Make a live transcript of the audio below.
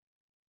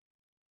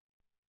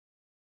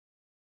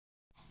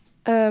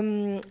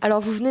Alors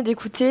vous venez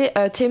d'écouter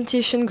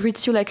Temptation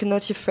Greets You Like a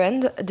Naughty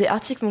Friend des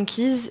Arctic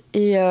Monkeys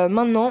et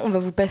maintenant on va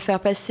vous faire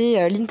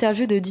passer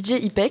l'interview de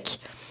DJ Ipek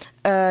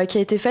qui a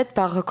été faite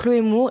par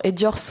Chloé Moore et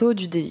Diorso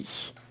du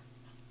Délit.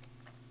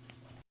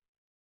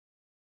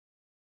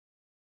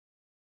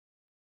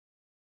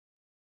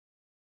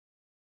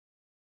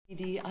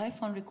 The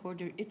iPhone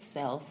recorder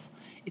itself,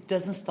 it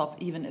doesn't stop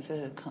even if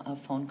a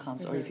phone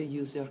comes or if you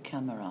use your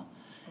camera.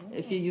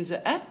 If you use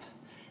an app,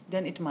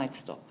 then it might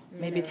stop.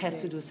 Maybe it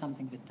has to do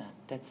something with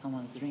that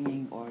someone's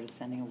ringing or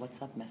sending a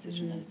WhatsApp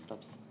message and then it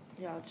stops.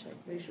 Yeah, I'll check.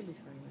 They should be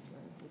fine with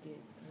that. It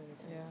is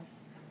Yeah.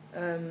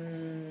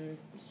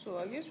 So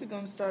I guess we're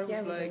gonna start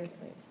with like,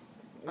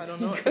 I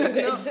don't know,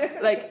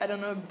 like I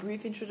don't know, a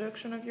brief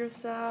introduction of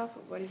yourself.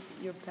 What is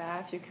your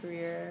path, your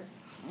career,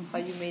 how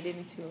you made it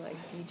into like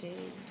DJ?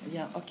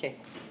 Yeah. Okay.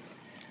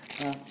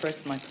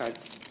 First, my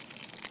cards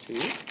to you.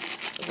 Oh,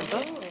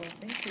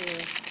 thank you.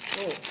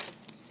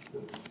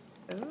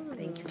 Oh,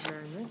 thank you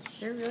very much.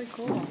 They're really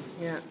cool.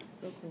 Yeah,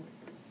 so cool.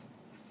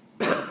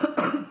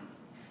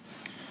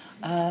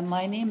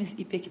 My name is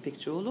Ipek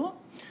İpekçioğlu.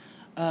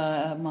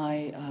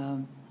 My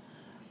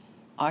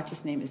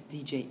artist name is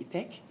DJ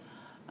Ipek.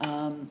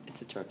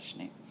 It's a Turkish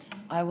name.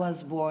 I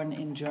was born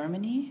in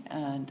Germany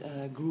and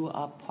grew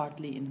up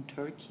partly in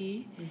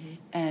Turkey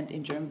and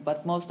in Germany,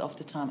 but most of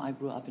the time I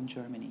grew up in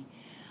Germany.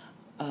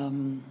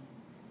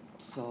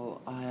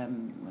 So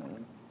I'm,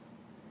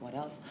 what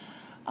else?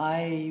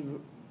 I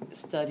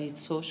studied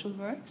social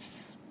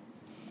works,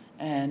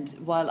 and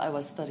while I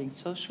was studying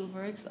social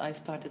works, I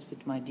started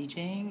with my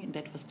DJing.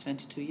 That was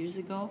 22 years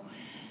ago.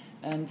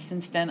 And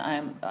since then,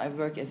 I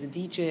work as a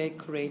DJ,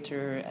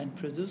 curator, and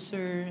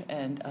producer,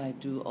 and I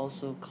do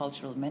also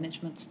cultural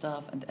management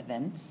stuff and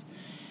events.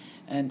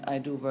 And I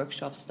do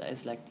workshops that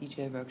is like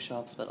DJ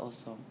workshops, but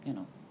also, you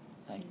know,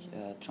 like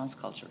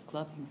transcultural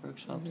clubbing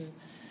workshops.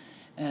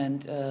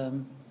 And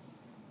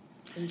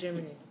in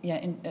Germany? Yeah,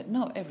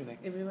 no, everywhere.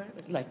 Everywhere?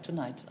 Okay. Like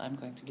tonight, I'm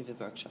going to give a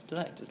workshop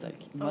tonight, like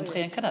in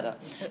Montreal, Canada.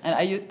 And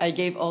I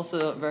gave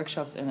also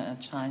workshops in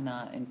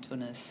China, in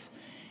Tunis,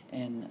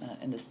 in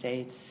the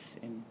States,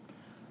 in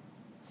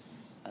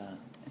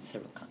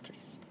several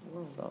countries.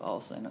 Whoa. So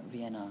also in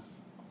Vienna,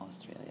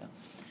 Australia.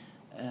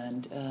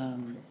 And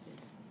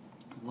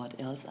what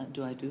else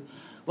do I do?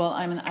 Well,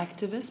 I'm an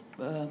activist,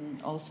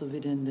 also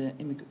within the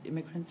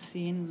immigrant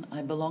scene.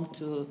 I belong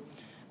to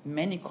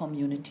many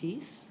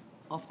communities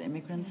of the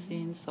immigrant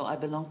scene. So I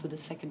belong to the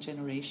second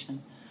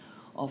generation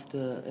of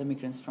the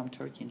immigrants from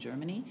Turkey and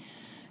Germany.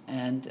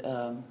 And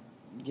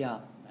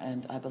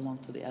and I belong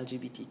to the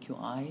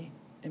LGBTQI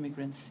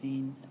immigrant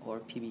scene, or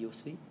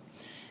PBUC.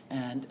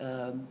 And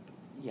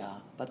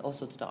but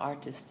also to the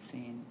artist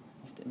scene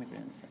of the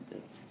immigrants and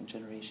the second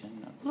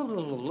generation. Blah,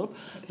 blah, blah, blah.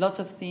 Lots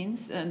of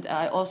things. And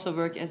I also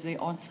work as an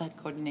on-site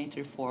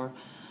coordinator for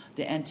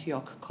the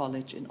Antioch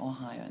College in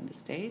Ohio in the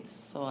States.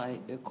 So I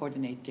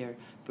coordinate their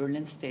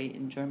Berlin stay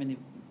in Germany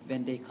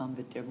when they come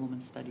with their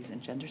Women's Studies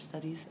and Gender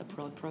Studies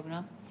abroad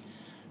program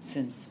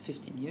since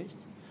 15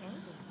 years.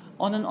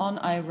 On and on,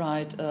 I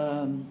write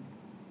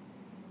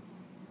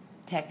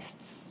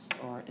texts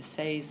or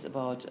essays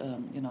about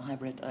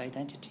hybrid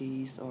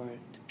identities or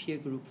the peer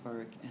group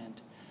work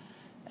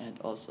and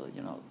also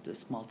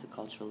this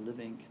multicultural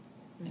living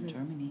in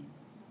Germany.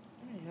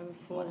 Yeah, you have a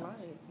full life.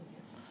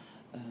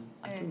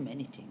 I do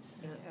many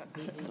things.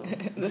 Yeah. So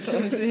That's what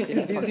I'm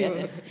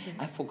saying.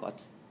 I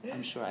forgot.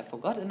 I'm sure I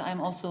forgot. And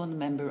I'm also a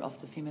member of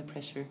the Female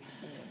Pressure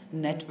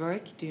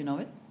Network. Do you know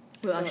it?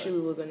 Well, actually,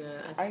 we were going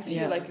to ask. I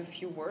see like a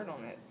few words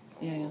on it.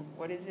 Yeah.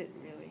 What is it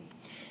really?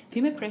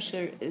 Female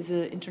Pressure is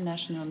an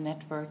international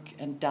network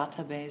and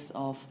database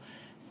of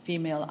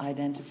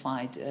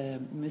female-identified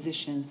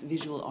musicians,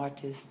 visual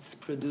artists,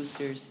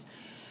 producers,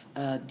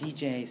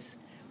 DJs,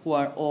 who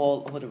are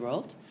all over the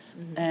world.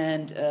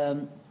 And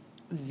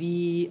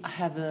we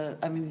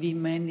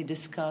mainly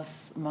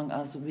discuss among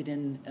us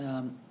within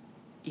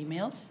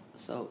emails.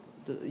 So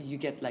you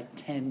get like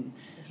 10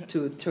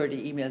 to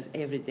 30 emails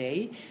every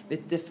day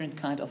with different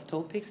kind of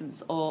topics, and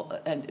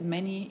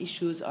many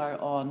issues are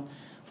on,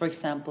 for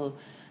example,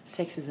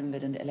 sexism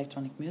within the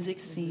electronic music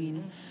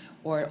scene,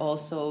 or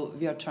also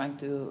we are trying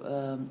to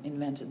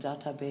invent a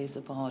database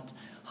about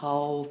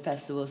how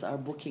festivals are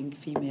booking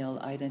female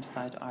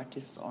identified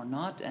artists or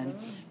not. And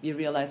we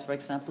realize, for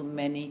example,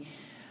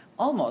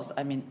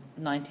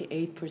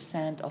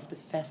 98% of the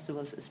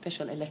festivals,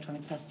 especially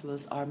electronic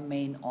festivals, are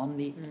men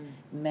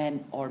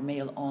or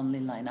male only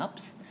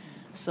lineups.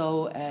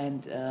 So,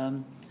 and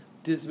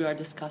this we are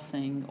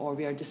discussing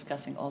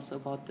also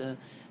about the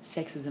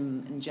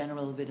sexism in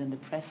general within the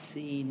press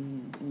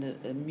scene, in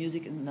the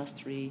music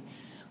industry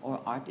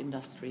or art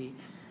industry.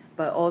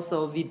 But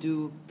also we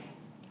do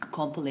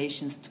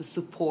compilations to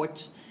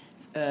support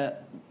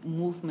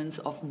movements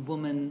of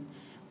women,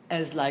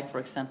 as like, for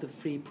example,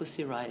 Free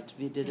Pussy Riot.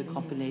 We did a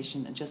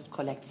compilation and just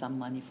collect some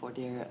money for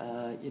their,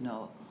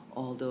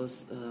 all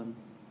those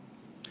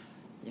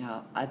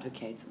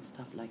advocates and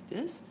stuff like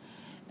this.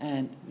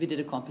 And we did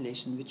a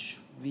compilation which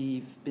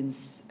we've been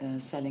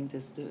selling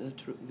this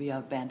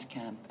via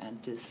Bandcamp,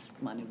 and this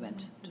money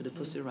went to the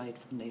Pussy Riot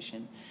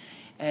Foundation.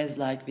 As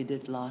like we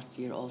did last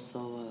year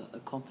also a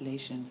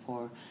compilation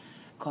for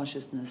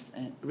consciousness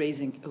and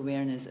raising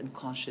awareness and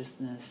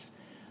consciousness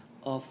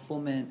of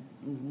women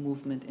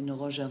movement in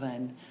Rojava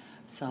and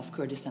South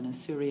Kurdistan and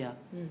Syria.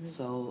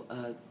 So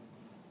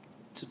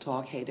to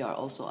talk, hey, there are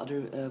also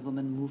other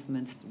women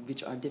movements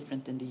which are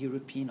different than the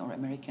European or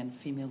American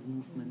female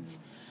movements.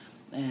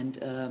 And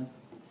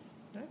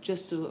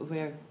just to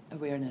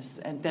awareness.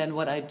 And then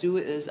what I do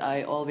is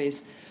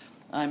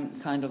I'm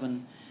kind of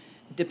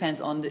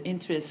depends on the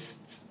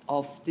interests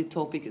of the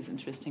topic is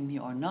interesting me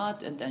or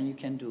not, and then you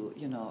can do,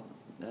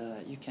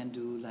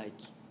 like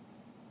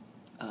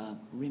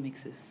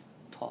remixes,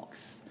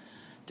 talks,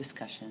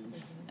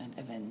 discussions, and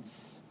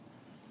events.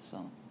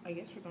 So I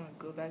guess we're gonna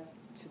go back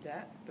to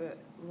that, but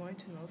we wanted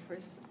to know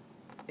first.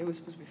 It was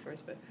supposed to be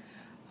first, but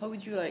how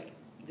would you like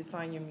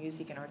define your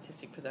music and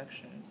artistic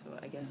production? So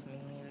I guess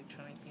mainly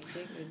electronic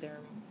music. Is there?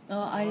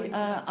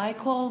 I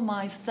call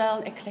my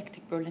style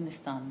eclectic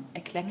Berlinistan.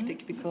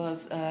 Eclectic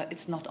because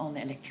it's not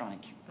only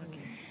electronic. Okay.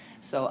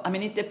 So I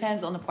mean it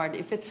depends on the party.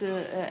 If it's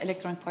an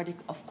electronic party,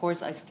 of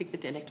course I stick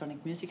with the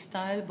electronic music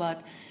style.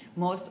 But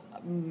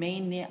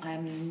mainly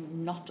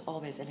I'm not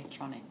always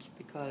electronic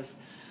because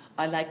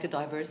I like the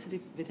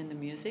diversity within the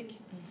music.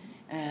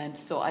 And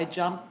so I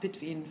jump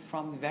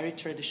from very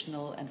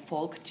traditional and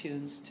folk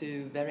tunes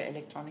to very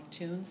electronic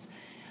tunes.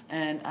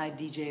 And I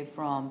DJ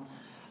from,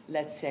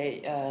 let's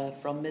say,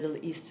 from Middle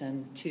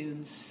Eastern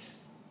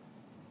tunes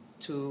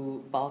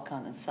to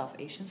Balkan and South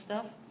Asian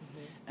stuff.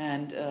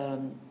 And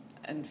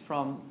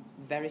from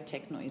very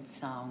technoid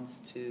sounds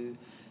to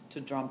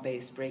drum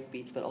bass, break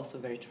beats, but also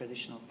very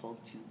traditional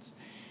folk tunes.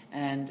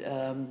 And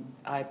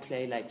I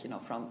play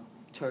from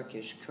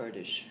Turkish,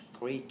 Kurdish,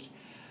 Greek,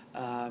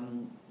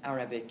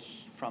 Arabic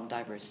from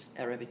diverse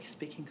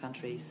Arabic-speaking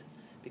countries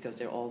because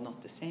they're all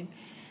not the same,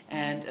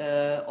 and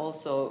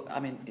also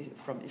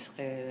from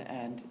Israel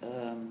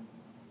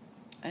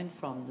and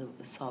from the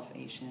South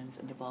Asians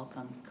and the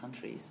Balkan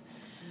countries.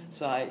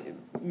 So I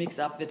mix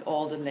up with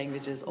all the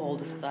languages, all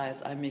the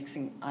styles. I'm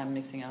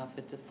mixing up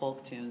with the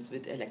folk tunes,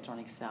 with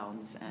electronic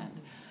sounds,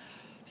 and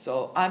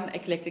so I'm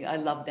eclectic. I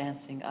love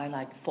dancing. I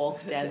like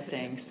folk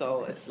dancing.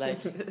 So it's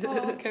like,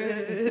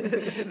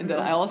 okay. And then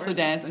I also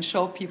dance and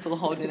show people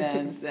how to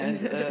dance. And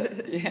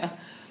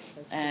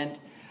and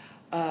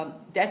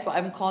that's why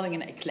I'm calling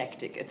it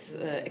eclectic. It's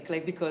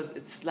eclectic because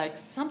it's like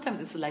sometimes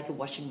it's like a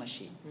washing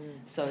machine.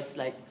 So it's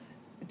like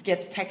it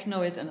gets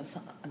technoid and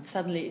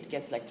suddenly it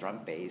gets like drum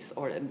bass,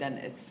 and then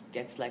it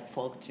gets like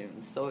folk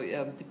tunes. So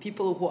the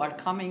people who are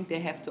coming, they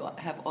have to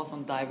have also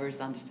a diverse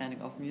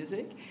understanding of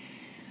music.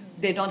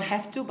 They don't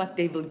have to, but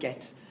they will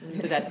get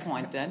to that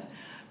point then.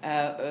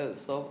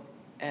 That's cool.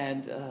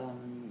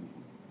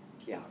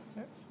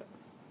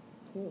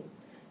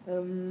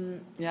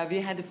 We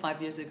had it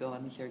 5 years ago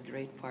and here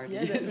great party.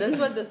 Yeah,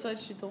 that's what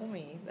she told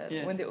me. That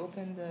when they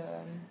opened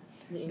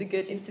the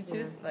Good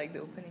Institute, like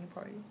the opening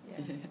party.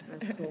 Yeah,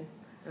 that's cool.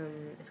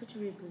 Est-ce que tu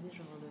veux poser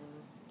genre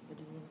le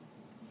deuxième?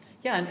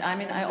 Yeah, and I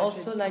mean, I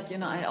also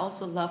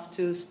love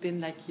to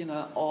spin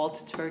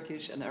old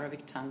Turkish and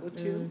Arabic tango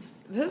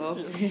tunes. So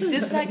this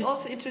is like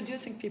also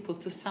introducing people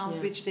to sounds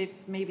which they've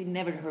maybe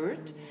never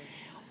heard,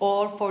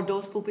 or for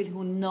those people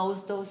who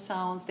knows those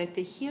sounds that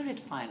they hear it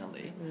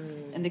finally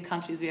in the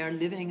countries we are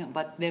living,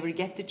 but never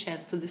get the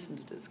chance to listen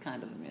to this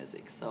kind of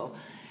music. So,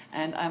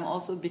 and I'm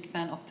also a big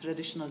fan of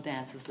traditional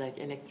dances like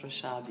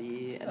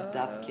elektroshabi and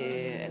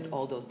dabke and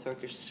all those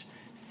Turkish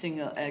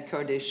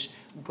Kurdish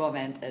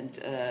govent and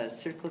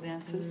circle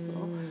dances.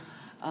 So,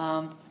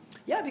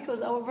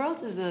 because our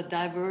world is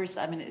diverse.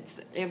 I mean,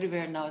 it's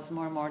everywhere now. It's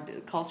more and more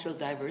cultural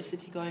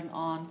diversity going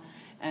on,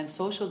 and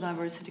social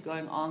diversity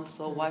going on.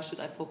 So why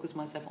should I focus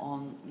myself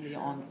only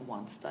on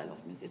one style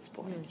of music? It's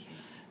boring.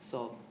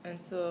 So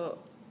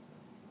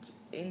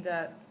in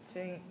that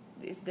thing,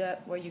 is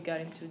that where you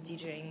got into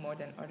DJing more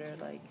than other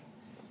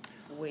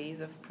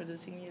ways of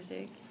producing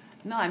music?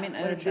 No, I mean,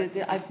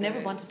 I've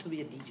never wanted to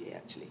be a DJ,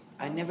 actually.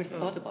 I never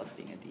thought about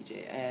being a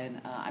DJ. And,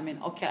 I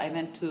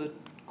went to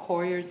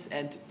choirs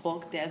and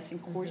folk dancing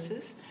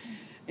courses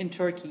in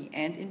Turkey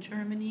and in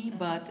Germany,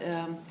 but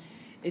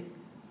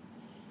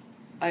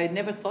I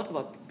never thought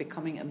about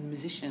becoming a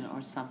musician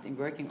or something,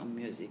 working on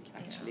music,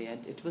 actually.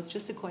 And it was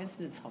just a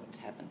coincidence how it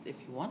happened. If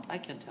you want, I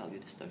can tell you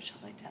the story.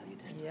 Shall I tell you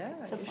the story?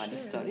 Yeah, it's a funny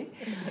story.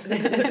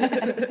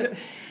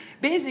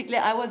 Basically,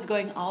 I was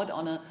going out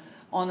on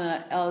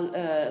a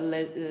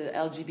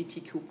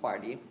LGBTQ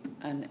party,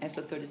 an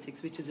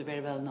SO36, which is a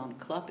very well-known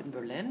club in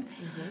Berlin.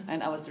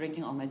 And I was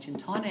drinking all my gin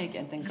tonic,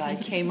 and then guy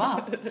came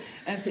up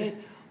and said,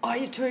 "Are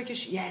you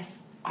Turkish?"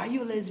 "Yes." "Are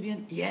you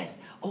lesbian?" "Yes."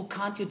 "Oh,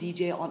 can't you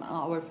DJ on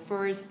our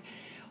first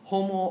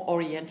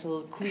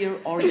homo-oriental,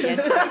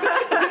 queer-oriental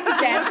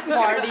dance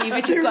party,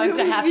 which is going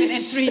to happen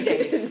in 3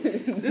 days?"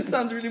 This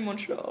sounds really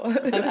Montreal.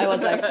 And I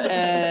was like,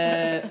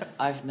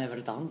 I've never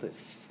done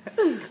this.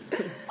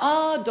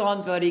 Oh,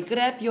 don't worry,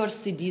 grab your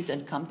CDs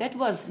and come. That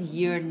was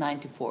year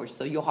 94,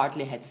 so you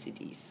hardly had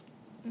CDs.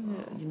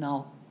 You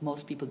know,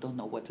 most people don't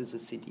know what is a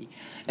CD.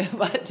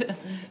 But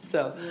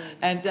so,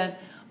 and then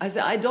I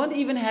said, I don't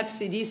even have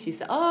CDs. He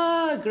said,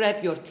 oh,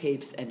 grab your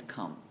tapes and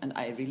come. And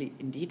I really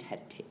indeed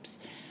had tapes.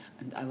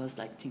 And I was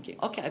like thinking,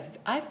 okay,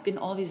 I've been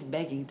always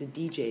begging the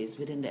DJs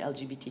within the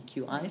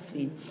LGBTQI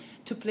scene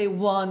to play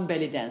one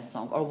belly dance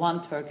song or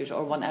one Turkish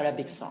or one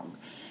Arabic song.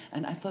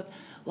 And I thought,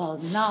 well,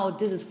 now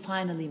this is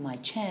finally my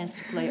chance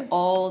to play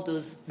all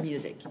those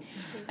music.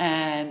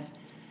 And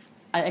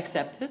I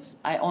accepted.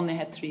 I only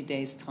had 3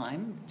 days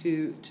time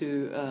to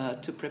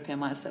prepare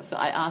myself. So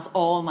I asked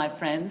all my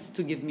friends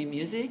to give me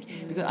music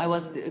because I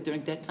was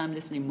during that time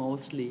listening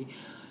mostly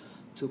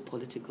to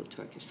political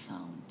Turkish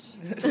sounds,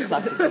 to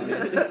classical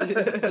music,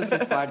 to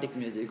Sephardic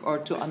music, or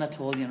to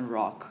Anatolian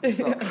rock.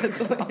 So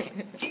okay.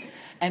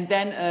 And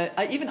then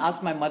I even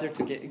asked my mother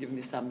to give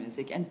me some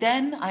music. And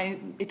then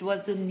it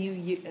was a new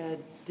year.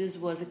 This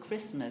was a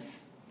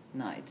Christmas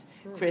night,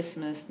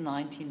 Christmas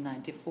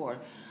 1994.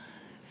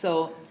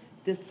 So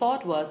the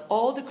thought was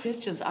all the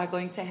Christians are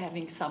going to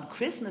having some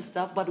Christmas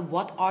stuff, but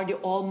what are the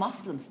all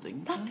Muslims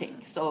doing?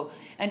 Nothing. So,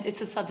 and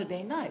it's a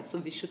Saturday night, so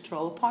we should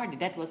throw a party.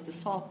 That was the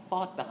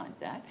thought behind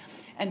that.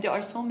 And there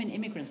are so many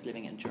immigrants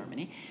living in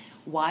Germany.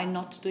 Why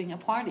not doing a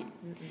party?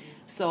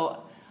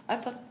 So I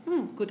thought,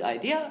 good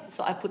idea.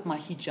 So I put my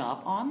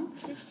hijab on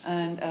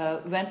and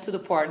went to the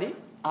party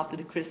after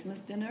the Christmas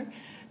dinner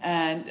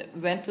and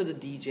went to the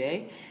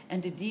DJ.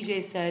 And the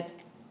DJ said,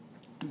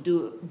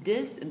 do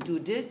this and do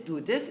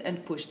this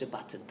and push the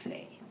button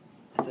play.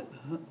 I said,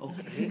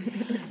 okay.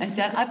 And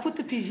then I put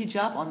the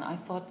hijab on. I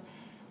thought,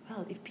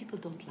 well, if people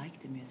don't like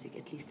the music,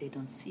 at least they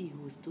don't see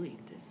who's doing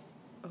this.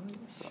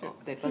 So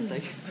that was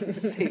like a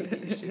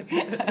safety issue.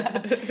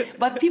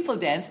 But people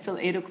danced till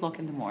 8 o'clock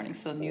in the morning,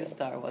 so New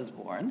Star was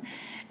born.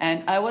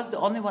 And I was the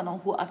only one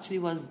who actually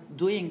was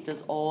doing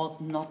this all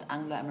not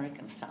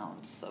Anglo-American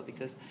sound. So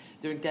because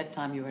during that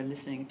time you were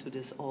listening to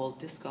this old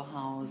disco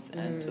house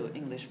and to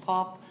English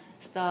pop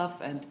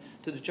stuff and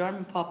to the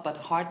German pop, but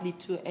hardly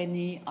to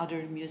any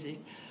other music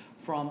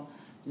from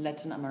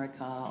Latin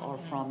America or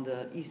from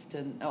the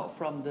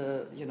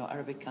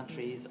Arabic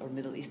countries or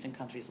Middle Eastern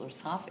countries or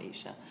South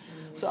Asia.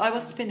 So I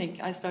was spinning.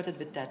 I started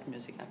with that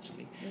music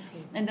actually,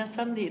 and then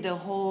suddenly the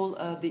whole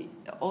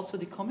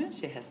the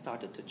community has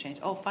started to change.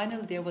 Oh,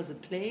 finally there was a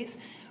place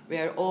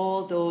where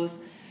all those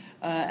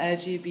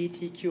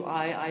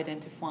LGBTQI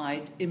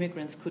identified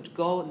immigrants could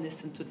go and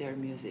listen to their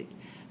music.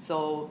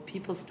 So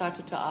people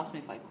started to ask me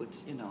if I could,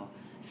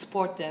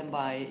 support them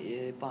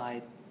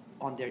by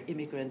on their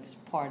immigrant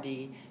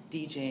party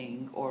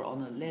DJing or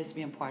on a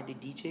lesbian party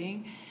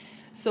DJing.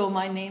 So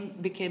my name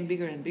became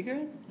bigger and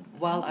bigger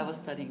while I was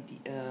studying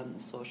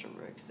social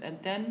works. And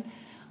then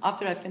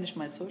after I finished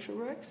my social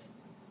works,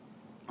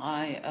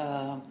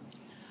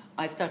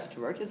 I started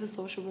to work as a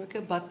social worker,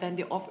 but then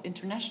the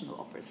international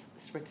offers,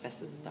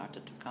 requests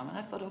started to come. And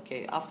I thought,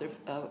 okay, after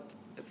a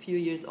few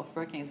years of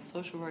working as a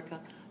social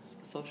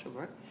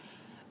work,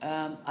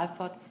 I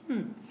thought,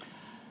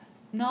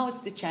 now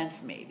it's the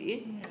chance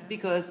maybe,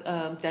 because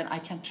then I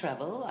can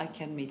travel, I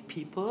can meet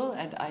people,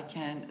 and I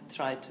can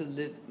try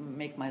to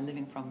make my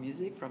living from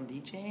music, from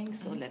DJing.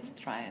 So let's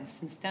try. And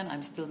since then,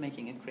 I'm still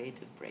making a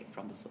creative break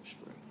from the social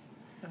works.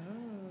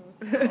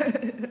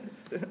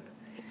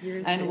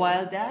 And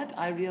while that,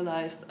 I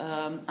realized,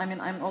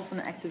 I'm also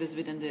an activist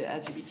within the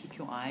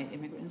LGBTQI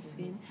immigrant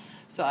scene.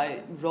 So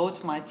I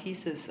wrote my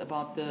thesis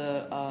about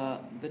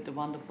with the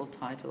wonderful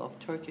title of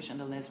Turkish and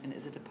the Lesbian,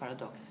 Is It a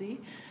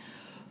Paradoxy?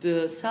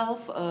 The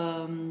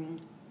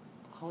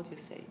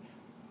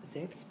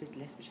Selbstbild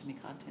lesbischer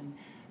Migrantin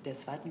der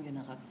zweiten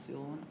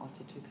Generation aus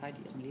der Türkei,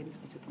 die ihren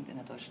Lebensmittelpunkt in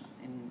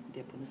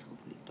der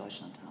Bundesrepublik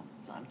Deutschland haben.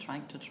 So I'm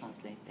trying to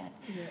translate that.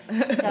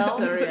 Yeah.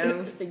 Sorry, I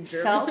don't speak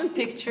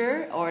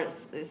German.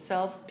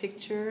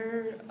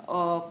 Self-picture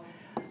of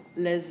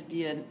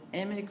lesbian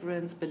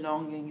immigrants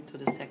belonging to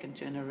the second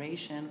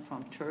generation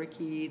from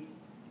Turkey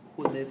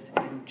who lives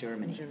in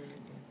Germany.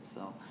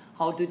 So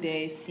how do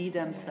they see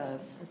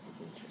themselves?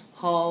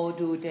 How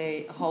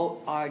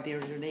are their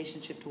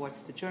relationship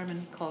towards the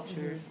German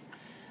culture,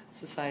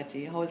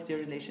 society? How is their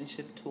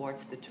relationship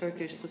towards the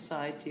Turkish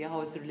society?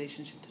 How is the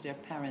relationship to their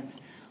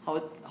parents?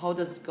 How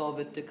does it go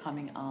with the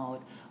coming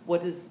out?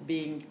 What is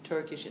being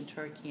Turkish in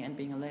Turkey and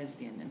being a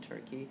lesbian in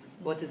Turkey?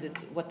 What does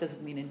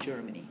it mean in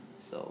Germany?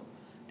 So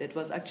that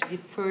was actually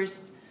the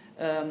first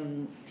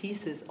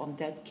thesis on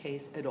that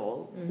case at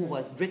all, who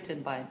was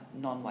written by a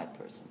non-white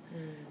person.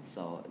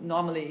 So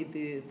normally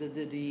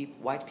the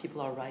white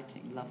people are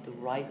love to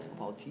write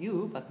about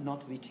you, but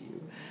not with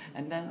you.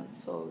 And then,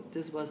 so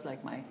this was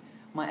like my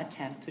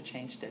attempt to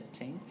change that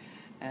thing.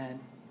 And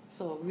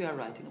so we are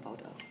writing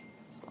about us.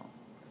 So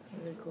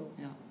very cool.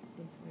 Yeah.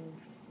 It's very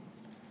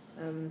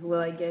interesting.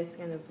 Well, I guess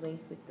kind of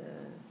linked with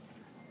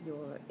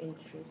your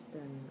interest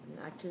in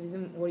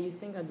activism, what do you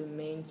think are the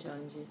main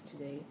challenges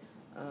today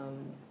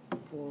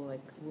for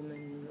like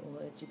women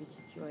or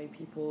LGBTQI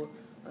people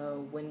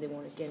when they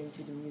want to get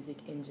into the music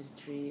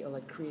industry or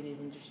like creative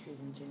industries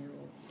in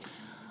general?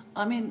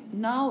 I mean,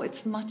 now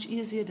it's much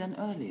easier than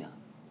earlier.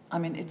 I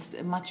mean, it's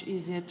much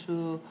easier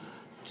to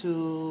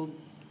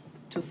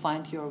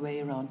find your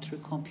way around through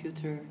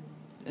computer.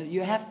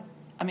 You have,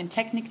 I mean,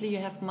 technically you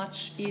have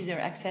much easier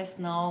access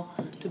now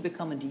to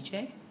become a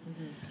DJ.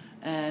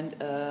 And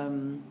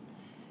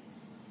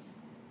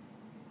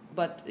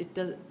but it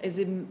does, as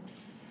a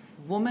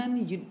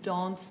woman, you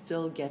don't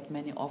still get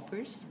many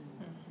offers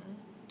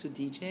to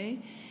DJ.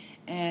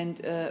 And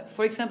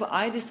for example,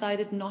 I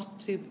decided not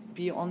to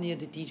be only a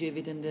DJ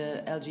within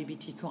the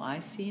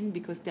LGBTQI scene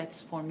because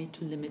that's for me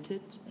too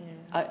limited.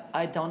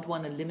 I don't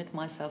want to limit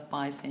myself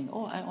by saying,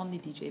 oh, I only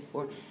DJ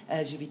for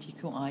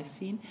LGBTQI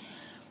scene.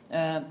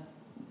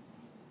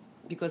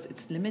 Because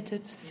it's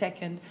limited.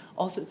 Second,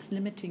 also it's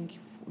limiting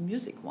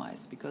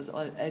music-wise because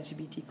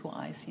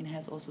LGBTQI scene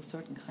has also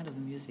certain kind of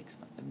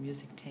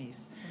music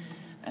taste.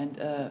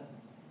 And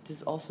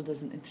this also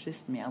doesn't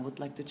interest me. I would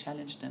like to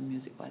challenge them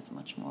music-wise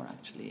much more,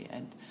 actually,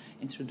 and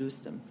introduce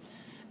them.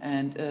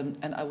 And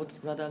I would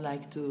rather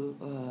like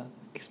to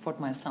export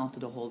my sound to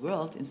the whole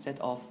world instead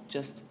of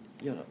just,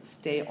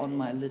 stay on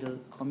my little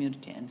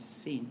community and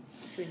scene.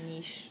 To a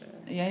niche.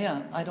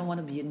 Yeah. I don't want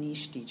to be a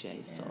niche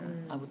DJ, so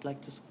I would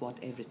like to squat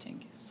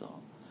everything. So,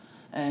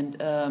 and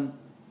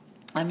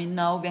I mean,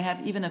 now we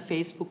have even a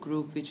Facebook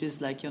group which is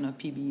like,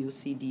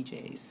 PBUC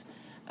DJs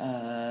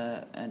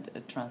and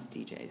trans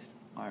DJs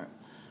are.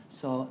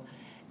 So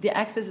the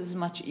access is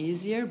much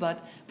easier,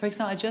 but for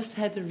example, I just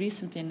had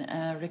recently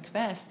a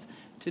request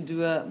to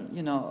do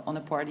on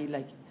a party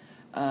like,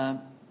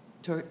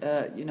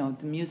 the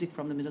music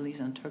from the Middle East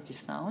and Turkish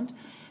sound,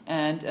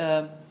 and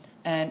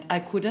I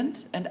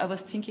couldn't, and I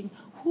was thinking,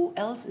 who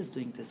else is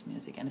doing this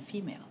music? And a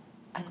female,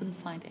 I couldn't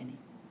find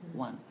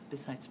anyone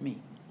besides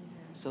me.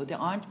 So there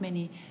aren't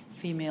many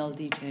female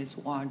DJs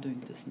who are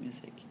doing this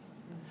music,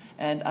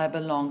 and I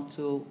belong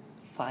to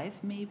five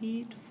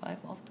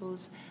of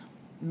those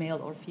male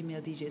or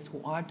female DJs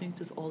who are doing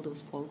all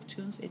those folk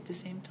tunes at the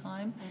same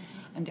time,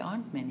 and there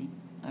aren't many,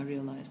 I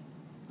realized.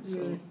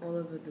 So all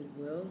over the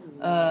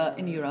world?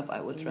 In Europe,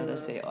 I would rather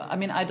say. I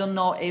mean, I don't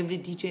know every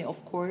DJ,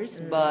 of course,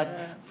 but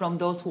from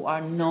those who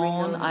are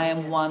known, I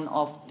am one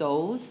of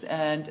those,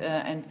 and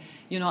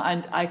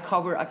I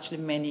cover actually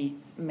many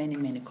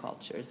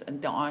cultures,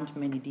 and there aren't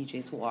many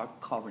DJs who are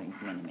covering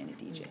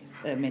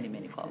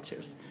many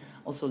cultures,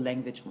 also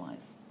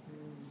language-wise.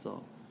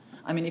 So,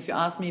 I mean, if you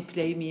ask me,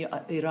 play me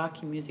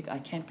Iraqi music, I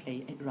can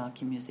play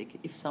Iraqi music.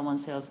 If someone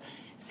says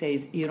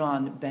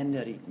Iran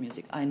Bandari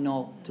music, I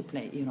know to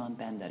play Iran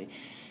Bandari.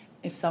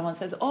 If someone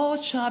says, oh,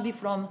 Shabi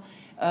from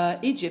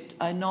Egypt,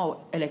 I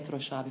know Electro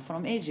Shabi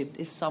from Egypt.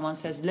 If someone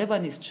says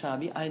Lebanese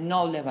Shabi, I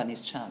know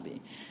Lebanese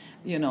Shabi.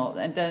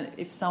 And then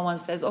if someone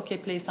says, okay,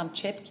 play some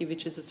Chepki,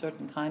 which is a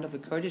certain kind of a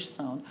Kurdish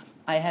sound,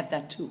 I have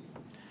that too.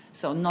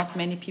 So not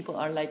many people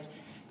are like,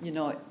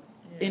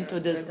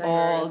 into this,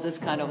 all this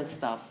kind of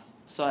stuff.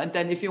 So, and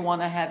then if you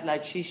want to have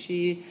like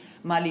Shishi,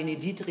 Malini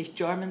Dietrich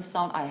German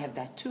sound, I have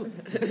that too.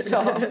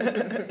 So,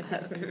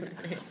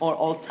 or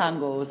old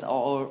tangos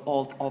or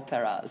old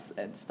operas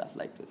and stuff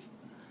like this.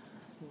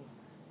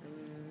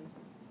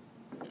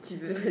 Tu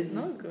veux, vas-y.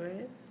 No, go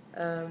ahead.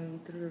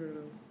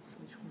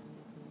 Which one?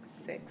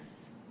 Sex.